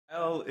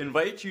I'll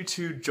invite you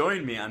to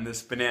join me on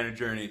this banana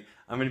journey.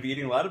 I'm going to be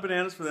eating a lot of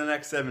bananas for the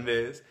next 7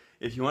 days.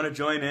 If you want to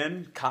join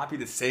in, copy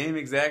the same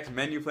exact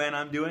menu plan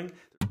I'm doing.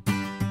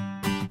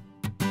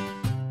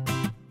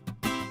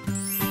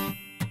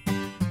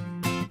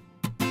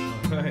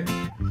 Alright,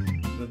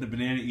 let the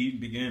banana eat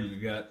begin.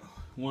 We've got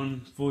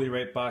one fully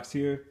ripe box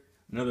here,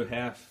 another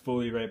half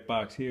fully ripe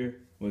box here.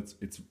 Well,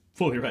 it's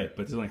fully ripe,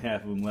 but there's only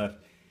half of them left,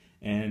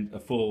 and a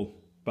full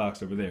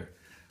box over there.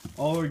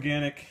 All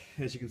organic,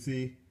 as you can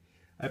see.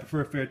 I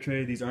prefer fair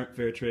trade. These aren't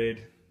fair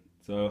trade,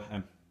 so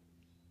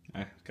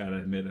I gotta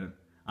admit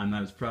I'm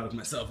not as proud of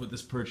myself with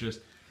this purchase.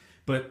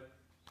 But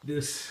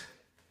this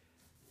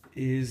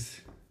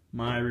is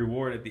my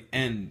reward at the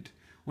end.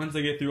 Once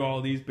I get through all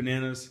these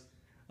bananas,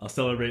 I'll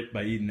celebrate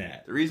by eating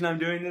that. The reason I'm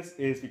doing this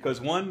is because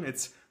 1,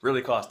 it's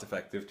really cost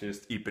effective to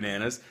just eat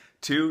bananas.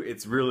 2,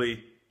 it's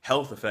really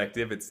health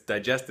effective. It's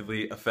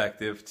digestively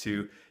effective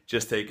to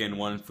just take in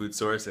one food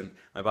source, and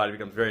my body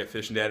becomes very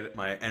efficient at it.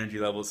 My energy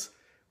levels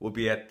will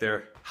be at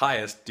their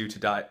highest due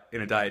to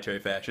in a dietary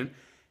fashion,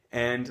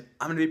 and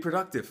I'm gonna be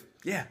productive.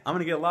 Yeah, I'm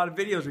gonna get a lot of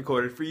videos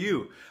recorded for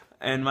you.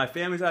 And my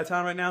family's out of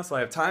town right now, so I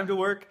have time to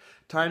work,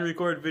 time to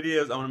record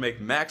videos. I wanna make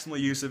maximal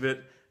use of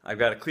it. I've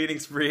got a cleaning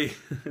spree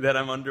that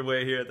I'm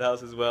underway here at the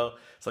house as well.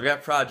 So I've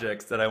got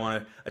projects that I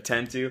wanna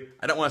attend to.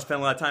 I don't wanna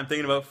spend a lot of time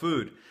thinking about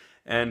food.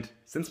 And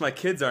since my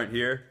kids aren't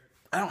here,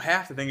 I don't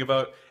have to think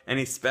about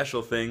any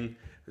special thing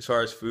as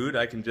far as food.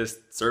 I can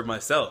just serve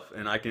myself,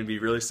 and I can be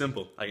really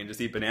simple. I can just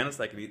eat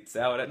bananas, I can eat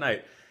salad at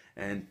night,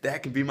 and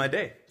that can be my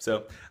day.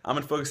 So I'm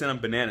gonna focus in on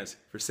bananas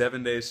for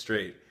 7 days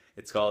straight.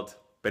 It's called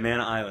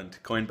Banana Island,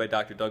 coined by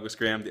Dr. Douglas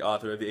Graham, the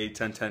author of the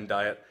 8-10-10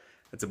 diet.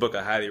 It's a book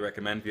I highly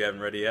recommend if you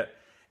haven't read it yet.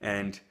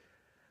 And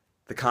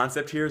the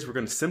concept here is we're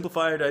gonna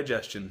simplify our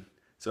digestion.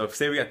 So if,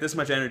 say we got this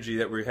much energy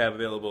that we have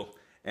available,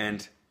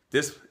 and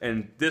this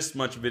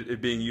much of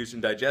it being used in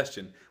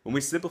digestion. When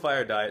we simplify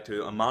our diet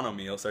to a mono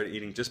meal, start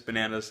eating just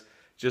bananas,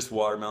 just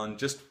watermelon,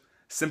 just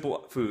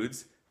simple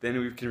foods, then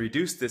we can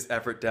reduce this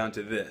effort down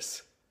to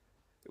this,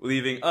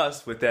 leaving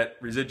us with that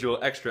residual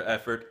extra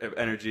effort of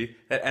energy,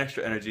 that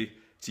extra energy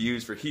to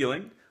use for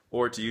healing,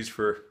 or to use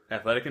for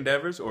athletic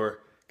endeavors, or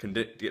to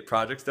get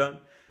projects done.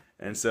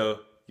 And so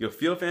you'll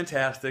feel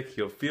fantastic,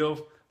 you'll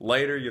feel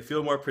lighter, you'll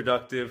feel more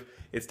productive.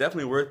 It's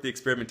definitely worth the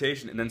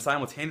experimentation, and then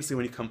simultaneously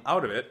when you come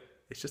out of it,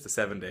 it's just a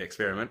 7-day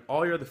experiment.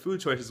 All your other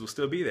food choices will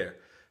still be there.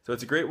 So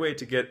it's a great way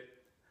to get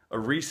a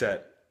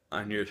reset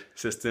on your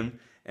system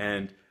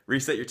and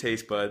reset your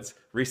taste buds,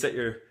 reset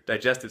your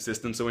digestive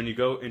system, so when you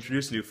go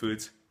introduce new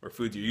foods or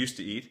foods you used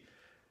to eat,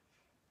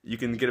 you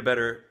can get a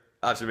better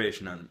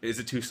observation on them. Is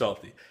it too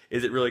salty?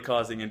 Is it really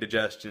causing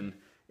indigestion?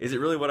 Is it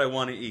really what I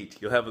want to eat?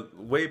 You'll have a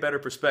way better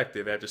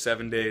perspective after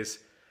 7 days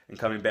and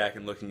coming back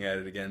and looking at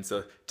it again.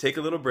 So take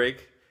a little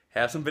break,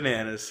 have some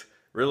bananas,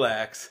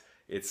 relax.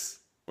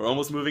 We're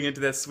almost moving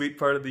into that sweet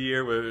part of the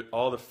year where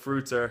all the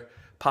fruits are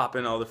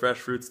popping, all the fresh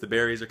fruits, the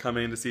berries are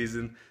coming into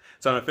season.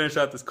 So I'm going to finish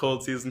out this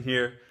cold season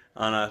here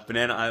on a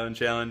Banana Island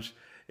challenge.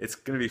 It's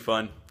going to be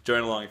fun.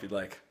 Join along if you'd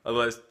like.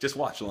 Otherwise, just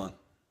watch along.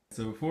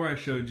 So before I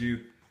showed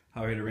you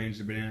how I'd arrange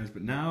the bananas,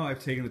 but now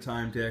I've taken the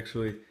time to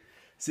actually,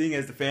 seeing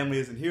as the family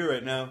isn't here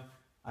right now,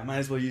 I might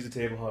as well use the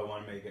table how I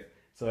want to make it.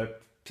 So I've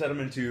set them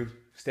into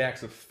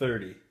stacks of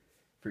 30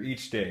 for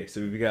each day.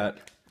 So we've got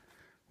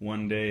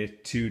 1 day,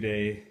 2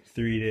 day,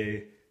 3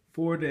 day,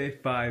 4 day,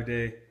 5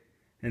 day,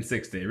 and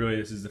 6 day. Really,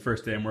 this is the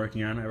first day I'm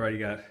working on. I've already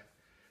got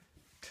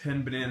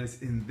 10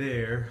 bananas in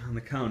there on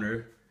the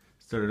counter.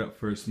 Started up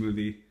for a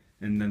smoothie,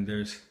 and then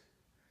there's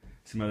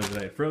some others that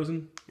I had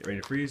frozen, get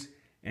ready to freeze,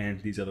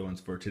 and these other ones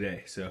for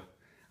today. So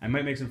I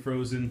might make some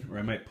frozen, or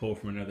I might pull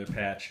from another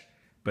patch,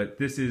 but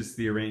this is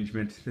the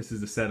arrangement. This is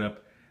the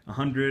setup.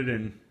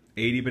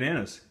 180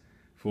 bananas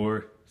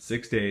for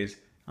 6 days.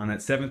 On that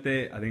 7th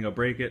day, I think I'll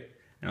break it,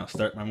 and I'll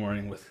start my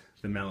morning with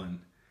the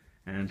melon.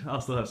 And I'll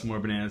still have some more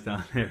bananas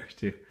down there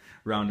to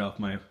round off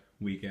my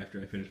week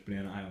after I finish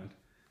Banana Island.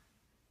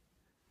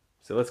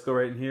 So let's go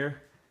right in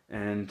here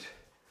and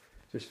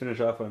just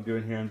finish off what I'm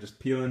doing here. I'm just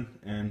peeling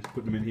and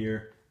putting them in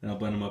here, and I'll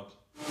blend them up.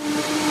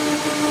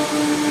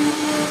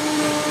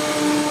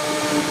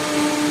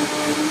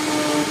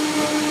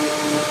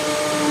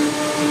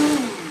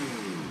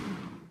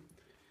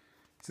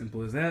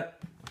 Simple as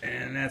that.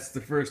 And that's the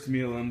first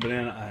meal on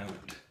Banana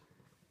Island.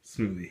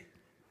 Smoothie.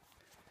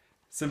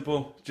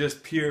 Simple,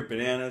 just pure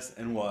bananas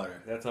and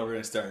water. That's how we're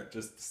gonna start.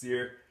 Just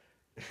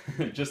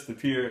just the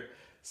pure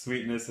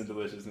sweetness and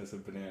deliciousness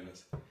of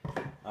bananas.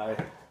 I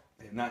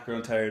have not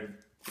grown tired of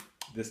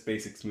this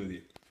basic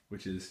smoothie,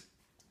 which is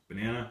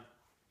banana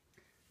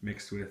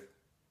mixed with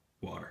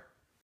water.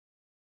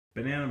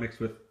 Banana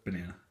mixed with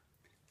banana.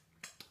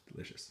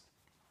 Delicious.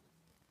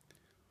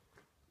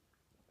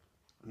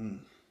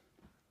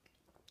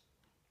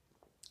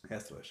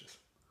 That's delicious.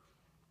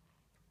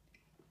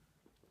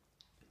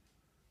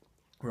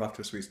 We're off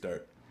to a sweet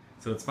start.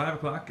 So it's 5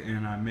 o'clock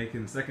and I'm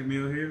making the second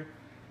meal here.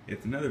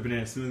 It's another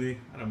banana smoothie.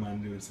 I don't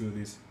mind doing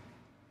smoothies.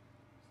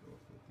 So we'll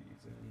put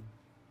these in.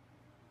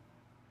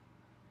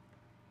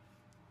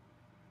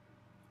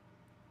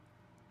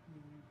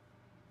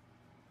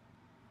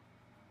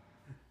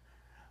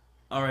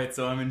 Alright,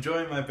 so I'm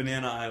enjoying my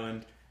banana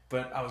island,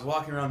 but I was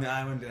walking around the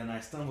island and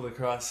I stumbled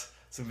across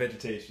some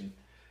vegetation.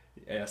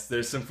 Yes,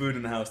 there's some food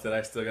in the house that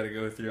I still gotta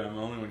go through. I'm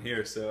the only one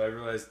here, so I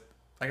realized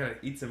I gotta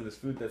eat some of this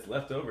food that's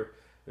left over.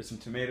 There's some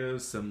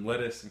tomatoes, some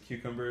lettuce, some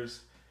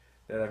cucumbers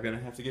that I'm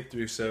gonna have to get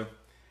through, so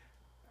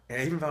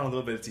I even found a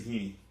little bit of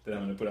tahini that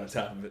I'm gonna put on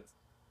top of it.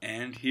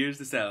 And here's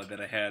the salad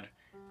that I had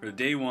for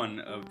day one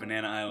of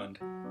Banana Island.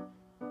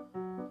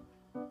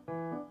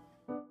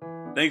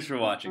 Thanks for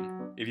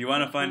watching. If you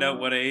want to find out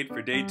what I ate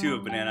for day 2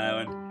 of Banana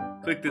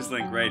Island, click this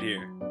link right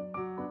here.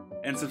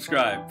 And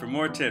subscribe for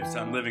more tips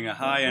on living a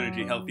high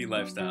energy, healthy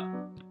lifestyle.